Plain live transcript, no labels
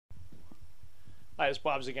Hi, it's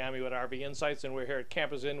Bob Zagami with RV Insights, and we're here at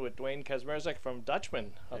Campers Inn with Dwayne Kazmierzak from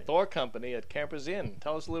Dutchman, a Thor company at Campers Inn.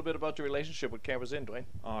 Tell us a little bit about your relationship with Campers Inn, Dwayne.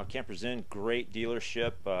 Campers Inn, great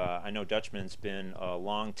dealership. I know Dutchman's been a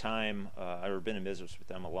long time. I've been in business with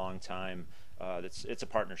them a long time. It's a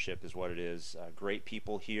partnership is what it is. Great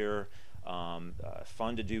people here.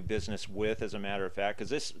 Fun to do business with, as a matter of fact,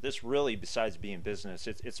 because this really, besides being business,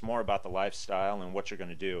 it's more about the lifestyle and what you're going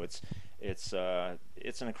to do. It's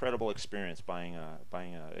an incredible experience buying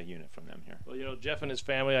a unit from them here. Well, you know, Jeff and his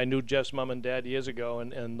family, I knew Jeff's mom and dad years ago,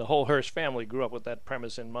 and the whole Hearst family grew up with that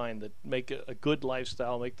premise in mind, that make a good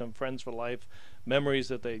lifestyle, make them friends for life, memories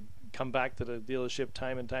that they come back to the dealership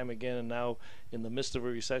time and time again. And now, in the midst of a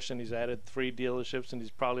recession, he's added 3 dealerships, and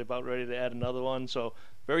he's probably about ready to add another one. So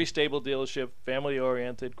very stable dealership, family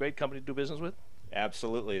oriented, great company to do business with.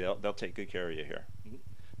 Absolutely, they'll take good care of you here.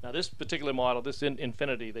 Now, this particular model, this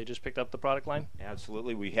Infiniti, they just picked up the product line?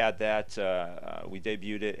 Absolutely. We had that. We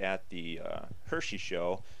debuted it at the Hershey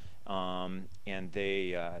Show, and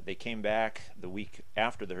they came back the week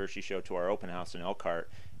after the Hershey Show to our open house in Elkhart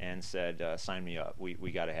and said, sign me up.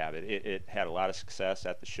 We got to have it. It had a lot of success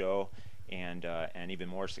at the show, and even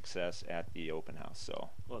more success at the open house. So,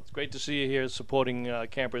 well, it's great to see you here supporting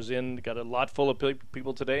Campers Inn. Got a lot full of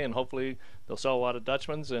people today, and hopefully they'll sell a lot of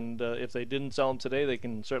Dutchmans. And if they didn't sell them today, they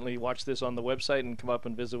can certainly watch this on the website and come up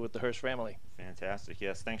and visit with the Hearst family. Fantastic.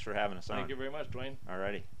 Yes, thanks for having us on. Thank you very much, Dwayne. All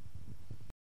righty.